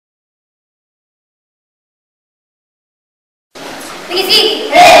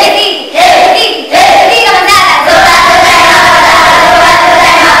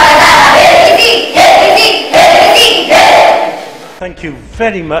Thank you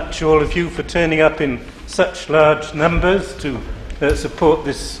very much, all of you, for turning up in such large numbers to support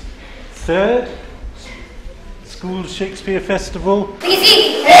this third School Shakespeare Festival.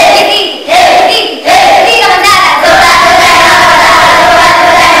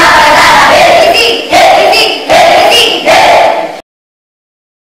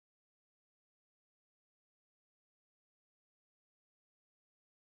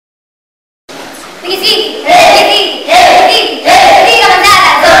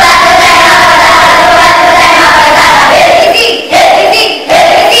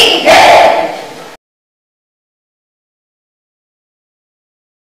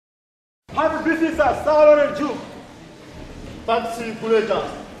 Happy business, Salon and Jew. Fancy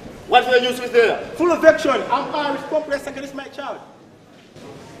Bulletins. What's the news is there? Full of action. I'm Irish complex against my child.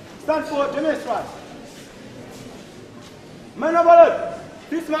 Stand for demonstrate. Man of Allah,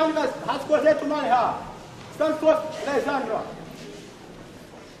 this man has caused to marry her. Stand for Lysandra.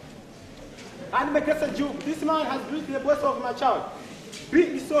 And make us a Jew. This man has breathed the voice of my child.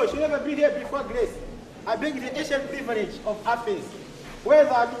 Beat the soul. She never been here before grace. I beg the ancient privilege of Athens,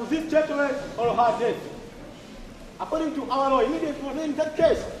 whether to this gentleman or her death. According to our law, immediately in that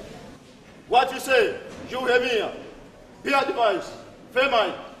case. What you say, you hear me? Be advised, fair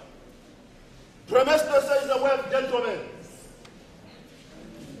mind. Promester says the word gentleman.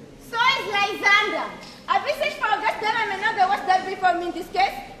 So is Lysander. I beseech for August gentleman know what that be for me in this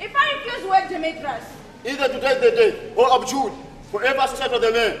case. If I refuse word Demetrius. Either to take the day or abjure forever set of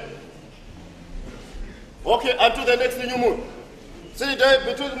the man. Okay, until the next new moon. See the day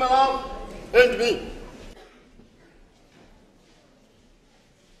between Malawi and me.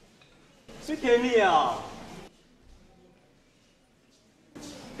 Sit here.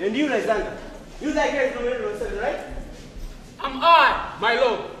 And you, Lysander, you that guy from Jerusalem, right? Am I, my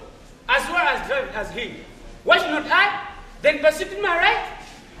lord, as well as dread as he. Was not I? Then pursuing my right?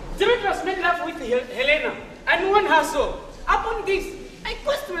 Demetrius made love with Helena and won her so. Upon this, I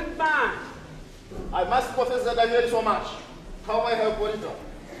questioned man. I must confess that I heard so much. How may I help Bonita?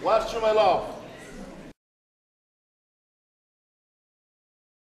 What's my love?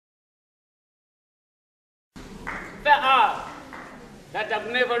 There are that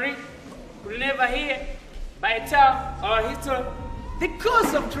I've never read, could never hear, by a tale or history, the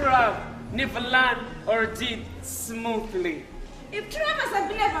course of true love never learned or did smoothly. If true love has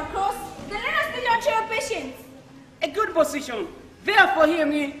been ever crossed, then let us be your true patience. A good position. Therefore, hear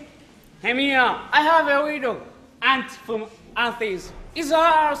me. Hear me out. I have a widow, aunt from Athens. Is her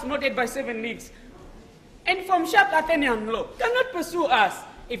house noted by 7 leagues? And from sharp Athenian law, cannot pursue us.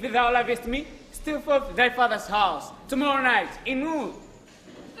 If thou lovest me, still forth thy father's house. Tomorrow night, in noon.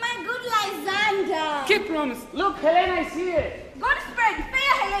 My good Lysander. Keep rooms. Look, Helena is here. God spread,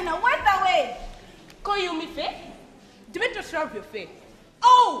 fair Helena, wipe away. Call you me fair? Demetrius love your fair.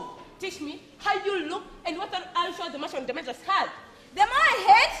 Oh, teach me how you look and what an answer the match on Demetrius had. The more I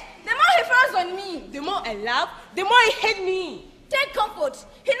hate, the more he frowns on me. The more I love, the more he hate me. Take comfort.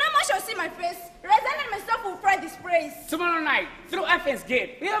 He no more shall see my face. Lysander and myself will fry this praise. Tomorrow night, through Athens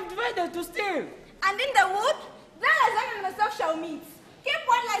gate, we have divided to steal. And in the wood, then Lysander and myself shall meet. Keep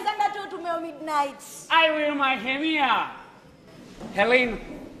one Lysander till tomorrow midnight. I will, my Hemia. Helena,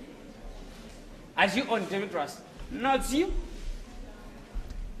 as you own Demetrius, not you.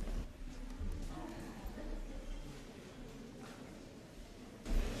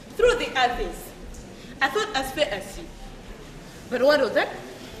 Through the Athens, I thought as fair as you. But what was that?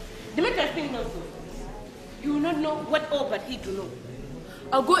 Demetrius think not so. He will not know what all but he to know.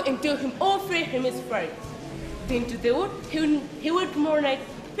 I'll go and tell him all fair him is fair. Then to the wood, he will tomorrow night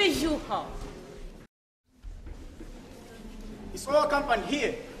fetch you how. It's all company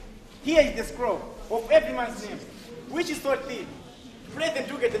here. Here is the scroll of every man's name, which is thought thief. Pray them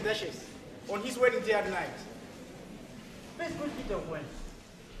to get the dashes on his wedding day at night. Please good Peter when.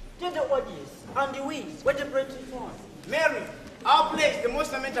 Tell the audience and the winds what the bread for. Mary, our play is the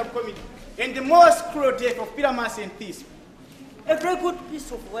most lamented comedy and the most cruel death of Pyramus and thieves. A very good piece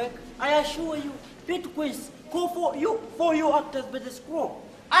of work, I assure you. Pete Quiz, call for you actors by the scroll.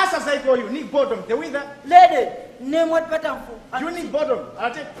 As I call you, Nick Bottom, the wither. Lady, name what pattern for? You Nick Bottom,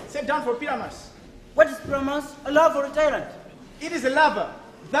 I'll take set down for Pyramus. What is Pyramus? A love for a tyrant. It is a lover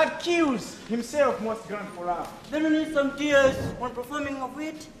that kills himself most grand for love. Then you need some tears when performing of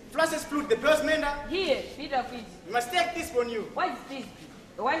it. Flashes flute, the first mender. Here, Peter Fitz. We must take this from you. What is this?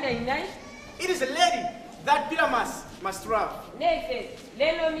 The one that is nice? It is a lady that Pyramus must love. Nay, says,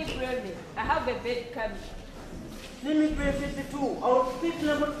 lay me bravely. I have a bed coming. Let me play 52. I will speak in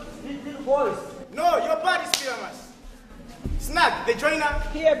a little voice. No, your part is famous. Snag, the joiner.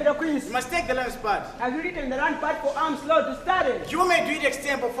 Here, Peter Queens. You must take the lamb's part. Have you written the run part for arms low to start it? You may do it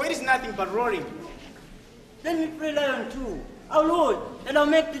extempo, for it is nothing but roaring. Let me play lion too. I'll Lord, and I'll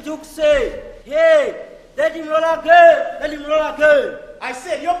make the joke say, hey, let him roll again, let him roll again. I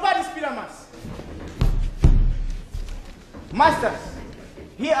said, your part is pyramus. Masters,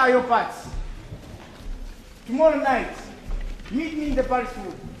 here are your parts. Tomorrow night, meet me in the Paris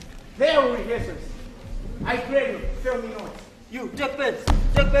room. There will rehearsals. I pray you, fail me not. You, take pens,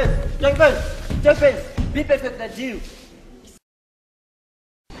 take pens, take pens, take pens. Be perfect as you.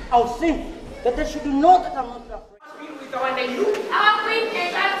 I'll sing, but they should know that I'm not afraid. Our queen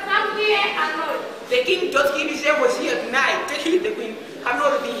is has come here and Lord. The king just give his was here tonight. Take him, the queen. I'm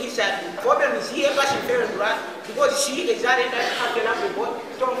not being his side. Problem is here, but she fair and right. Because she is that have the last report.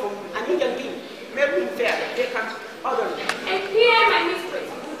 Strong from an Indian king. Very fair. They can't order. And here, my mistress.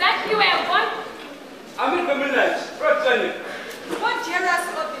 That you were born? I'm in the village. What's training? What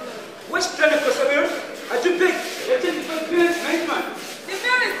jealous of the Lord? What's training for Sabir? I do big. It's in the first minute, nice man. The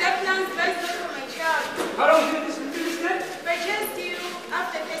fear is definitely best for my child. How long did this day? But just you,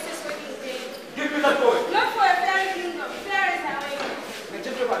 after faces working day. Give me that boy. Not for a fairy kingdom. Fair is away. Now,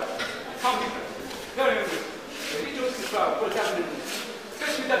 gentlemen, come here. Very good. The rituals is proud. What's happening?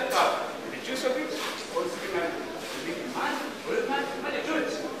 Fetch me that power. The juice of it, or the skin man. The big man, or the man, and the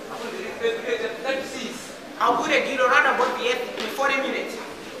church. I want that disease. I'll put a deal around about the earth in 40 minutes.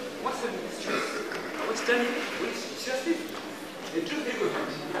 What's the truth? What's turning? What's justice? The truth they go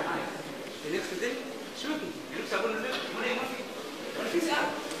hand in your eye. The next day, shooting. He looks up on the left, one of his eye.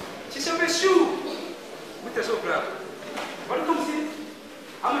 She's a best shoe. With the so proud. What comes in?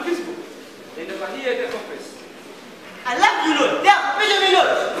 I'm invisible. They never hear the confess. I love you, Lord. Yeah, vision me, Lord.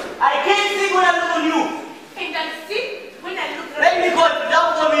 I can't see when I look on you. And I see when I look Let me go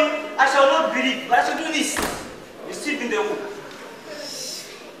down for me. I shall not believe, but I shall do this. You sleep in the womb.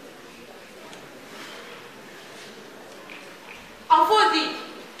 I'll force thee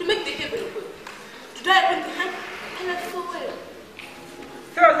to make the table good. To die with the hand, and that's so well.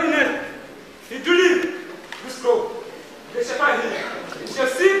 Cardinal, he do live. Let's go. They shall find him. He shall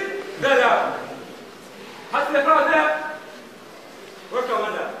sit there. Has the crowd there? Welcome,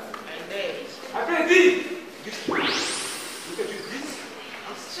 Wanda. And there is. I pray thee. This way. Look at you, this.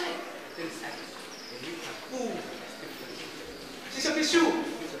 And strike. Then sack. And you can fool. She shall be sure.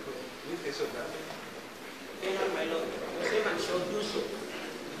 With the soldier. Fair, my lord. The servant shall do so.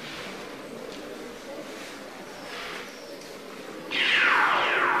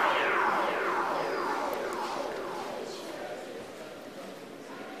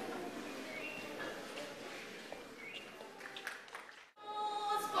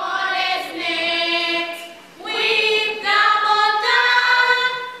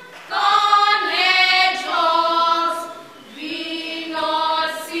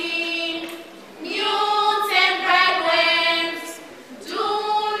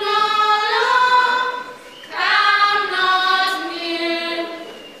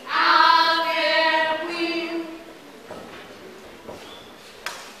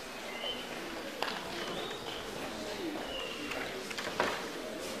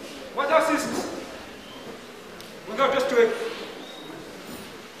 What else is it? We go just do it.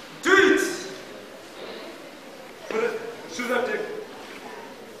 Do it! Put it. Shoot that thing.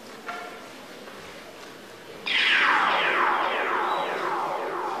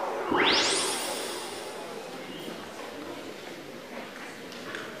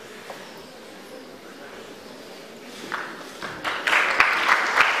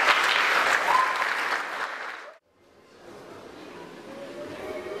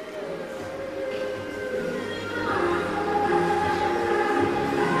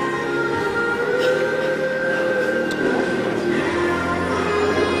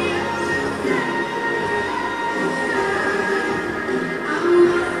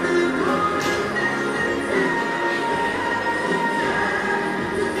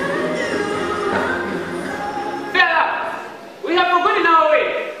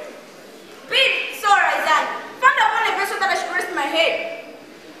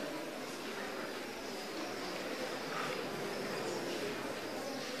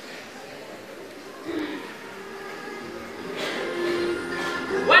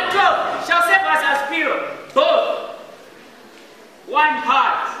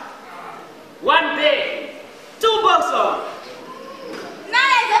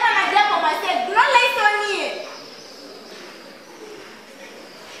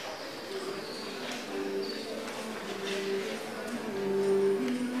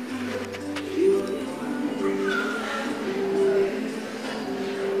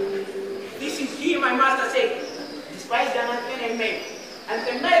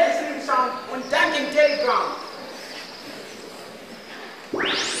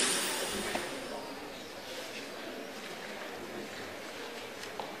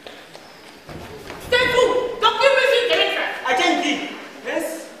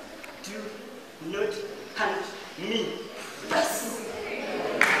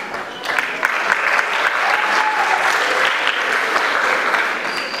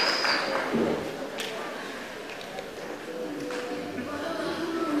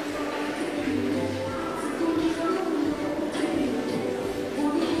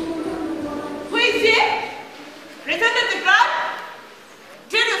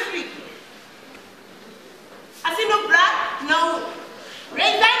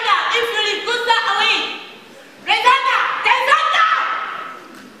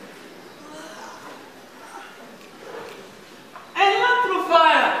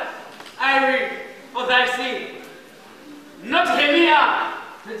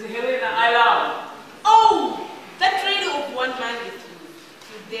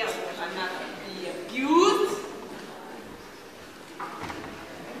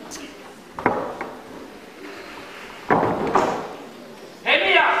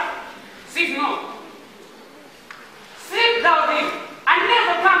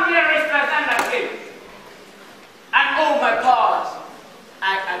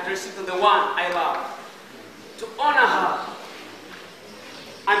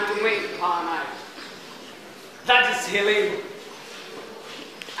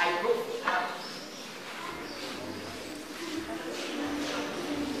 go.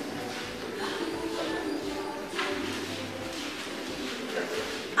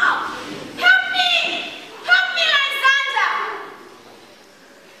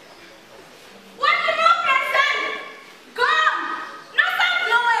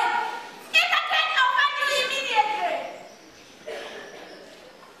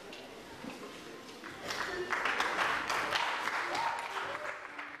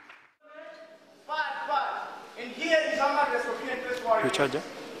 Charger?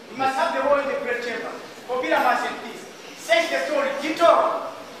 You must have the whole in the great chamber. For Bilamas and peace. Search the story, Tito,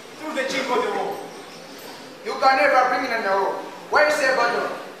 through the chink of the wall. You can never bring in the wall. Where is the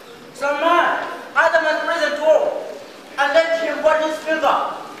bundle? Some man, Adam at present war, and let him what his finger.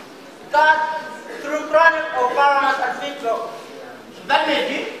 God, through chronic of Paramas and Victor. That may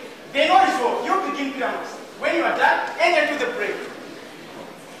be. They know this war. You begin Bilamas. When you are done, enter to the break.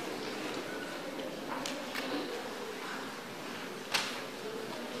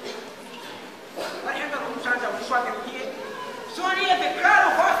 Sorry, the crowd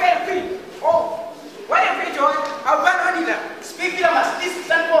of warfare queen. Oh, what a great joy. I'll run on it. Speak, Bilamas. This is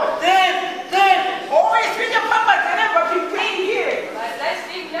that boy. Then. Oh, it's been a papa can never be playing here. Let's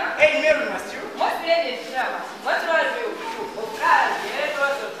speak now. Hey, Mary, must you? What made it drama? What was you? Of cars, the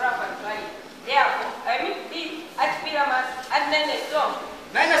electors of trap and flying. Therefore, I meet thee at Pilamas and then a storm.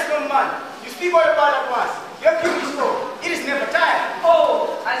 Nine stone man. You speak all about at once. Your king is slow. It is never tired.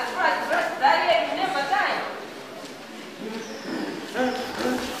 Oh, as far as first that is never time.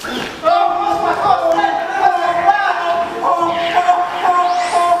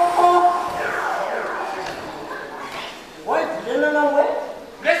 What? You don't know where?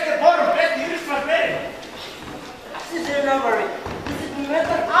 Bless the bottom, bless the English translated. This is remembering. This is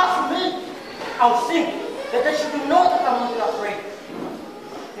method after me. I'll sing, that they should know that I'm not afraid.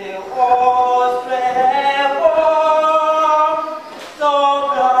 They all play for so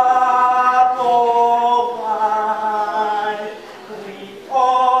glad, oh my. We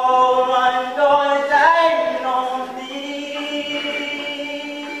all understand on thee.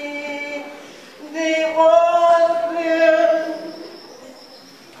 They all play.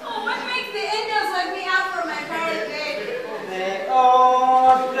 Oh, what makes the angels let me out from my parents' bed? They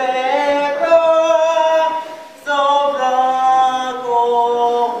all play so black,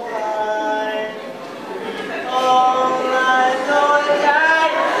 oh my. All I know is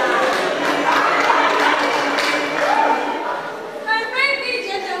I pray thee,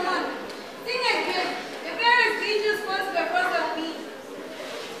 gentlemen, sing again. The various angels first because of me.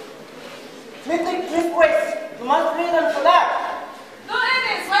 Mythic drift ways. You must read them for that. No end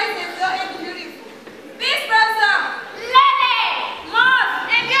is wise and no end beautiful. This person, Lady, Moss,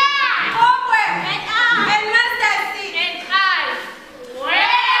 and God, Hopeware, and I, and Master Seed, and I.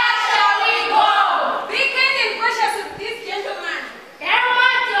 Where shall we go? Be kind and gracious with this gentleman.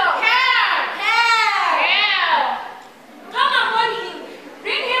 Hermato, Here. Come upon him.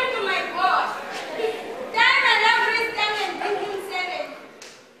 Bring him to my court. Time and every time and bring him seven.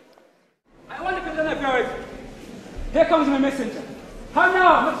 I want to present a parrot. Here comes my messenger. How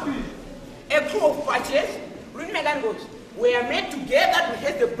now, much speed? A crew of patches, bring my gun goes. We are made together to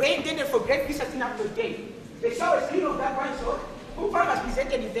hit the brain intended for great business in after day. They saw a scene of that one sword, who farmers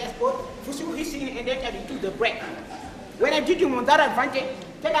presented in their spot, Fusu his scene and entered into the break. When I did him on that advantage,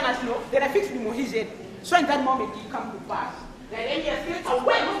 taken as no, then I fixed him on his head. So in that moment he come to pass. Then he feels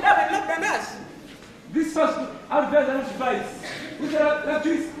away, look down and look than us. This first, I'll bear the device. Who's that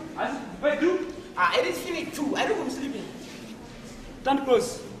juice? As if I do, It is finished too. I don't sleeping. stand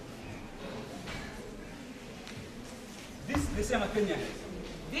close. This is the same opinion.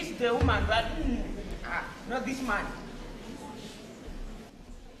 This is the woman, but not this man.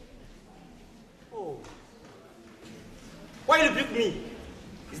 Oh. Why you rebuke me?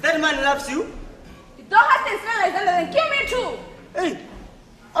 Is that man who loves you? If thou hast a son like that, then kill me too. Hey,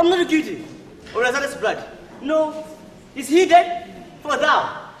 I'm not guilty. Or is that his blood? No. Is he dead? For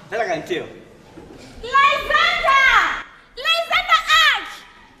thou. That I can tell. Lysander! Lysander Arch!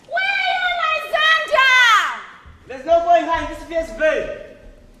 Where are you, Lysander? There's no going high in this fierce veil.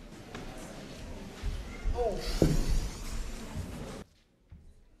 Oh.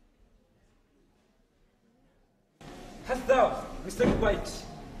 Hast thou, Mr. White,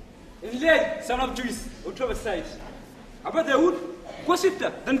 and led son of Juice, or Traverside, about the wood, go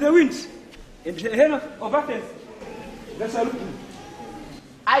swifter than the wind, and the hand of Athens, that shall look you.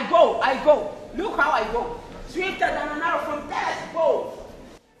 I go. Look how I go. Swifter than an arrow from Dallas bow.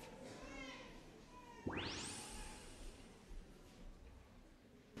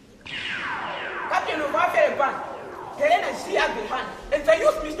 Captain of our band, Helena see us behind. and the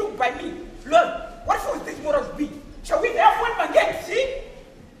youth mistook by me. Lord, what should these morals be? Shall we therefore again, see?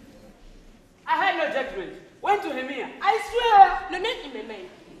 I had no judgment. Went to Hemia. I swear. No, not in my mind.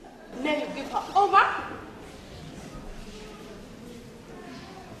 Now you give her over.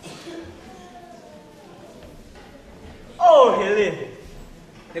 Oh, Helen,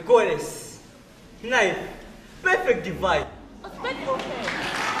 the goddess, knife, perfect divide. Spend your hair.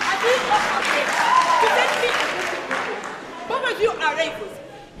 I think okay. Pretend me as people. Both of you are rivals.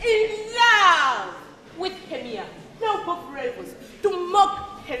 In love with Hemia. Now both rivals. To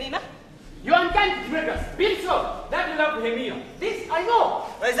mock Helena. You unkind traitors. Be so. That you love Hemia. This I know.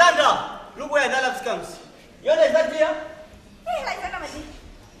 Lysander, look where that love comes. You're Lysander here? Hey, Lysander, my dear.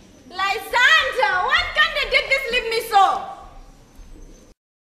 Lysander, what kind of did this leave me so?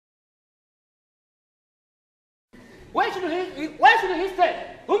 Why should he stay?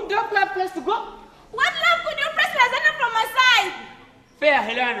 Whom do you have place to go? What love could you press Lysander from my side? Fair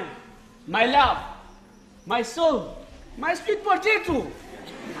Helena, my love, my soul, my sweet potato.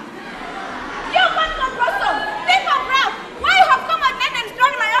 You can't control so. Think of Ralph. Why you have come at night and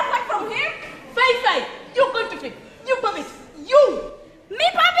stolen my offer from him? Fai, you go to pick. You puppet. You. Me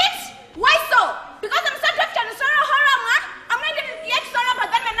puppet? Why so? Because I'm subject to the sorrow horror, man. I'm not even yet sorrow,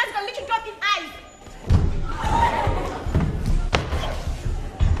 but then my nose can literally drop in eyes.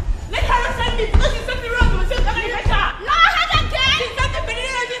 Let her understand me because she's something wrong with herself. No, hug again. She's something better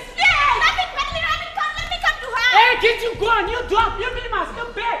than this. Nothing better than let me come to her. Hey, get you gone. You drop. You must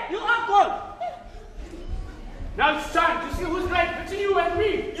come back. You are gone. Now it's time to see who's right between you and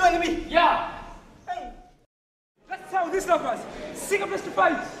me. You and me? Yeah. Hey, that's how this lovers sing up us to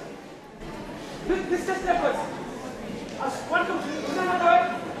fight. This just lovers. As one comes to another way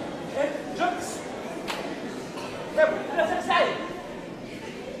and jumps. Let's say.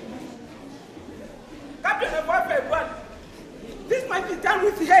 Captain of Warfare 1, this might be done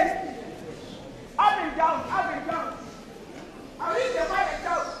with haste. Up and down, up and down. I'll leave the fire and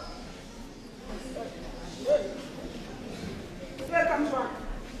down. Here comes one.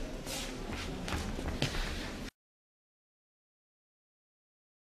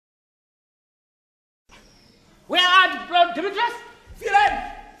 Where are the blood Demetrius? Philen,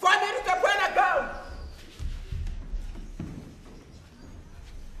 4 minutes to point a gun.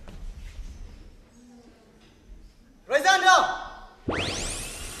 Lysander!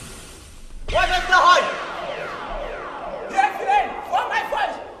 What is the hold? Dear Philen, for my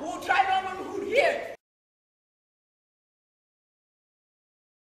voice, who will try Roman Hood here.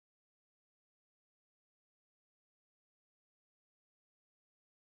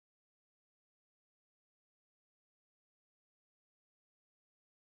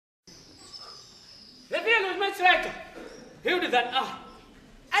 The veil was much later. He did that.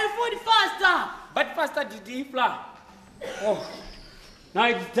 I fought faster. But faster did he fly. Oh, now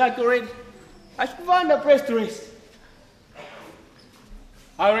it's dark already. I should find a place to rest.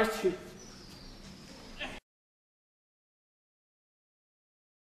 I'll rest here.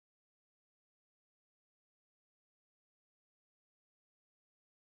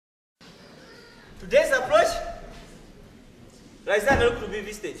 Today's approach, Lysander looked to be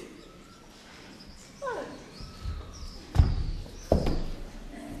visited.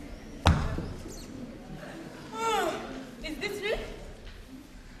 Is this real?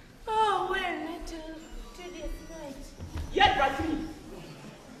 Oh, well, not till this night. Yet, but me.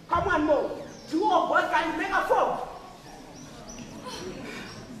 Come on, more. 2 of us can make a form.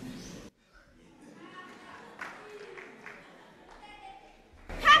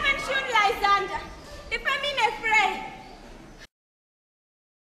 Haven't shoot Lysander. If I'm in a fray.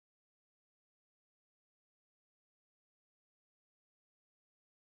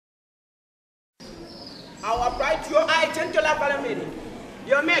 I will apply to your eye, gentle Calamity.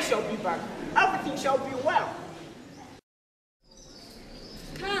 Your mare shall be back. Everything shall be well.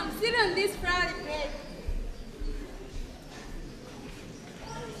 Come, sit on this proud bed.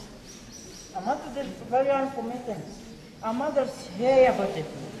 I'm out to the very information. Our mother's here about it.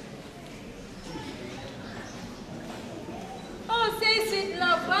 Oh, say sweet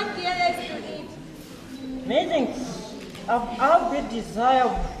love, what dearest to eat. Meetings of our great desire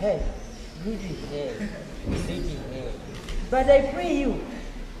of head, beauty hair, pretty hair. But I pray you,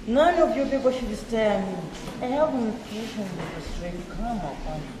 none of you people should stare at me. I have an occasion with the strength come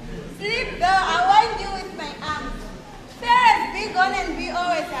upon me. Sleep though, I want you with my arms. Parents, be gone and be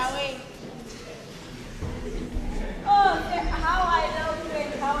always away. Oh, how I love you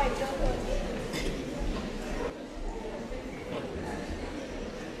and how I love you.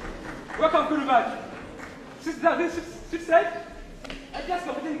 Welcome, Kurubaj. Sit side. I just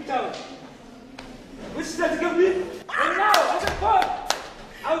got to take a shower. Which side to give me? And now, I'm a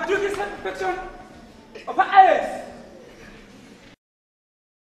inspection of Alice.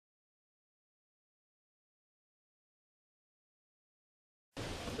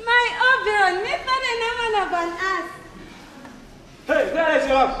 My Oberon, me find a man of an ass. Hey, where is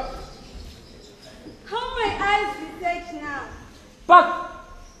your How my eyes detect now? But,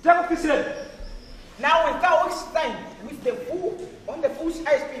 take off his head. Now without waste time with the fool on the fool's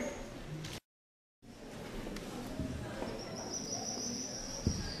eyes people.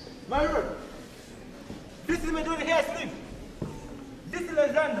 My lord, this is Medori here asleep. This is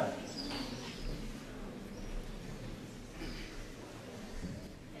Alexander.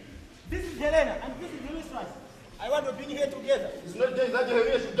 This is Helena, and this is the mistress. I want to bring here together. It's not just that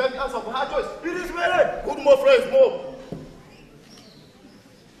Helena should get the answer for her choice. It is my lord. Good more friends, more.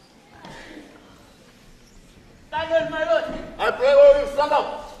 Stand on, my lord. I pray all you stand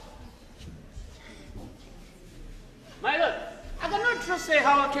up. My lord, I cannot just say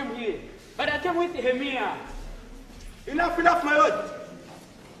how I came here, but I came with Hemia. Enough, enough, my lord.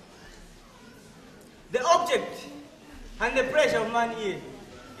 The object and the pressure of man here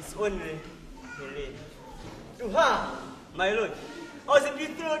is only Helena. To her, my lord, I was a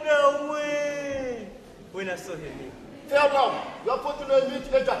bit thrown away when I saw Helena. Fair now, you are fortunate to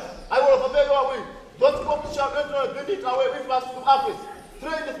meet later. I will obey your will. Don't go shall enter and bring it away with us to Athens. 3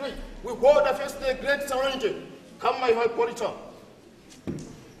 in the 3, we go the first day great serenity. Come, my high quality.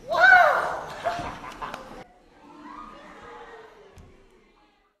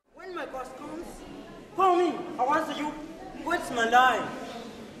 When my boss comes, call me. I answer you. What's my line?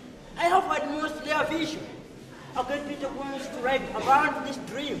 I have had most clear vision. I get Peter Williams to write about this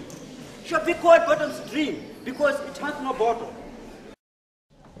dream. Should be called Bottom's dream because it has no bottom.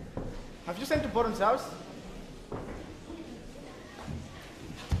 Have you sent to Bottom's house?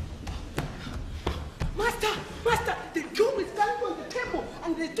 Master, the job is coming on the table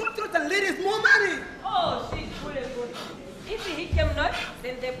and the doctor and ladies more money. Oh, she's fully good. If he hit them not,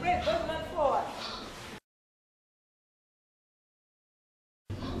 then the break goes not forward.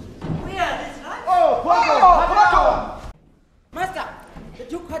 We are this right? Oh, Master, the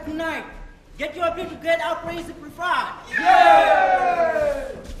Duke had tonight. Get your people to get our praise preferred. Yay!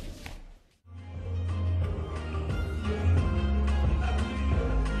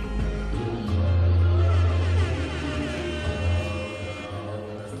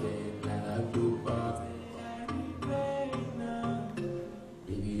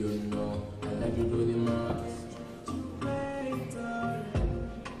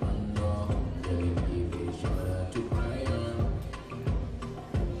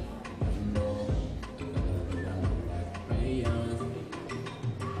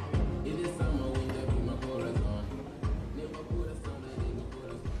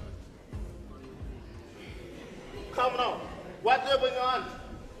 Come now. What do you bring your hand?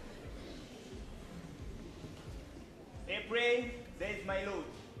 They pray, says my Lord.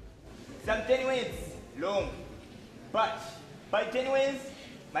 Some 10 ways long, but by 10 ways,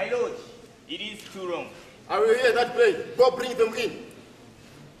 my Lord, it is too long. I will hear that play. Go bring them in.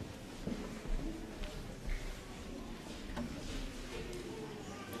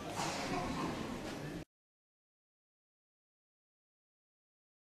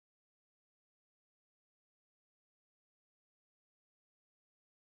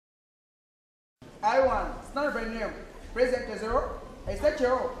 I want, stand by name, present 0, I set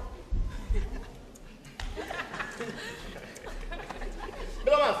 0.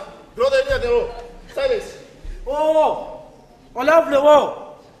 Blamas, draw the idea, the row. Silence. Oh, lovely,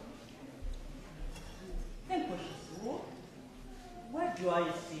 oh. Then, what do I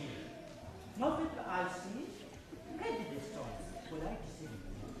see? Nothing I see. Where did the stones? Will I see?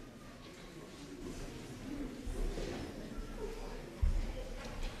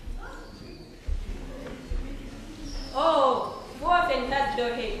 Oh, go up and touch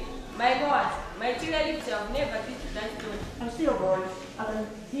your head. My God, my children lips have never kissed that stone. I see your voice. I can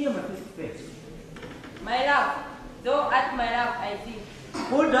hear my face. My love, though at my love I think.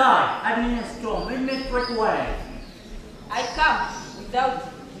 Who died? I mean a storm. We make right away. I come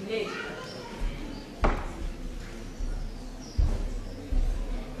without delay.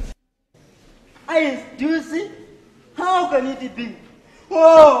 Do you see? How can it be?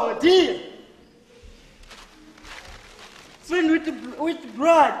 Oh dear! Swim with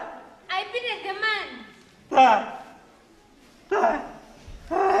blood. I beat the man. Die.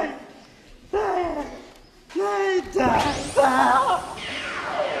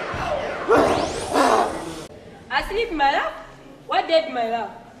 Asleep, my love? What dead, my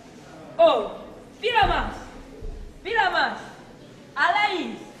love? Oh, Pyramus!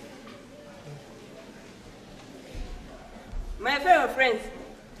 Alive! My fellow friends,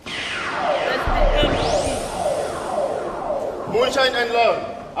 That's the end of it. Moonshine and love.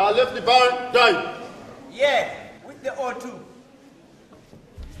 I left the barn, died. Yeah, with the O2.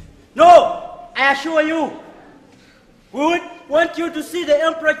 No, I assure you, we would want you to see the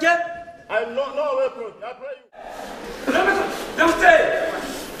emperor. I'm not emperor. I pray you. Downstairs!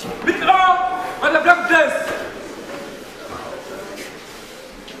 With all on the black dress!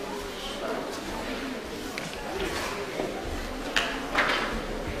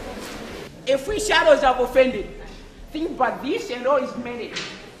 If we shadows have offended, think about this and all is made.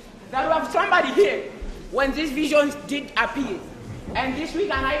 That we have somebody here when these visions did appear. And this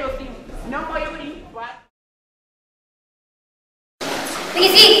week an idle thing. No more you but